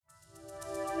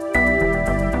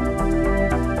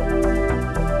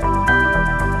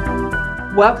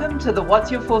Welcome to the What's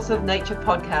Your Force of Nature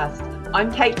podcast.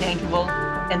 I'm Kate Nankivell,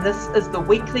 and this is the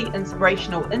weekly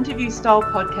inspirational interview style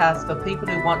podcast for people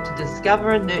who want to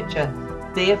discover and nurture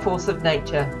their force of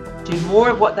nature, do more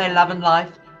of what they love in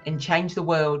life, and change the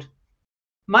world.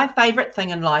 My favourite thing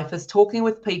in life is talking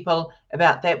with people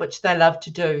about that which they love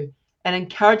to do and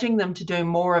encouraging them to do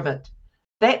more of it.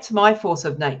 That's my force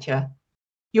of nature.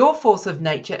 Your force of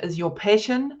nature is your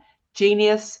passion,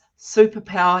 genius,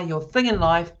 superpower, your thing in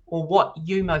life, or what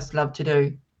you most love to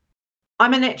do.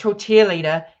 I'm a natural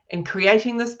cheerleader, and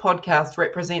creating this podcast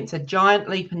represents a giant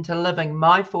leap into living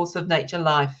my force of nature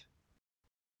life.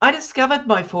 I discovered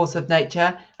my force of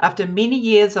nature after many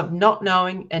years of not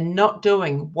knowing and not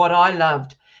doing what I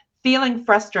loved, feeling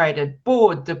frustrated,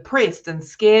 bored, depressed, and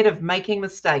scared of making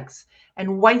mistakes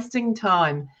and wasting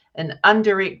time in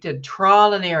undirected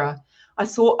trial and error. I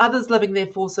saw others living their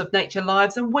force of nature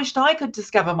lives and wished I could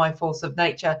discover my force of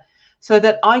nature so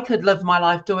that I could live my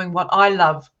life doing what I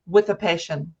love with a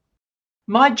passion.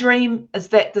 My dream is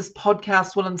that this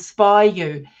podcast will inspire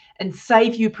you and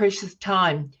save you precious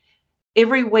time.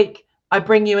 Every week, I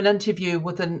bring you an interview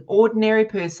with an ordinary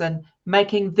person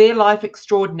making their life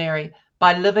extraordinary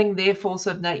by living their force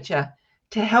of nature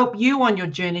to help you on your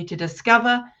journey to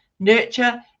discover,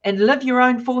 nurture, and live your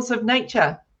own force of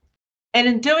nature. And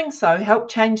in doing so, help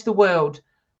change the world.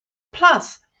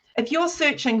 Plus, if you're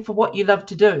searching for what you love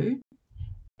to do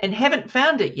and haven't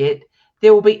found it yet,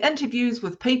 there will be interviews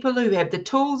with people who have the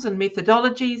tools and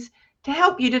methodologies to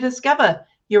help you to discover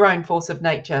your own force of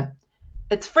nature.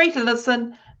 It's free to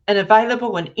listen and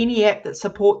available in any app that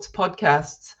supports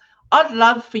podcasts. I'd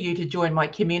love for you to join my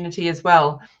community as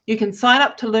well. You can sign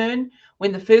up to learn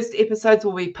when the first episodes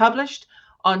will be published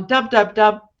on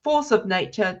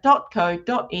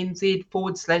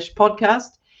www.forceofnature.co.nz/podcast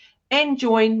and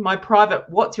join my private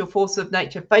What's Your Force of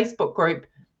Nature Facebook group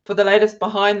for the latest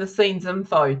behind the scenes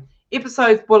info.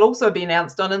 Episodes will also be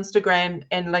announced on Instagram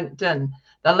and LinkedIn.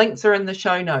 The links are in the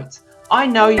show notes. I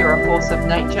know you're a force of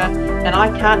nature, and I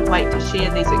can't wait to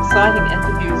share these exciting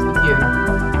interviews with you.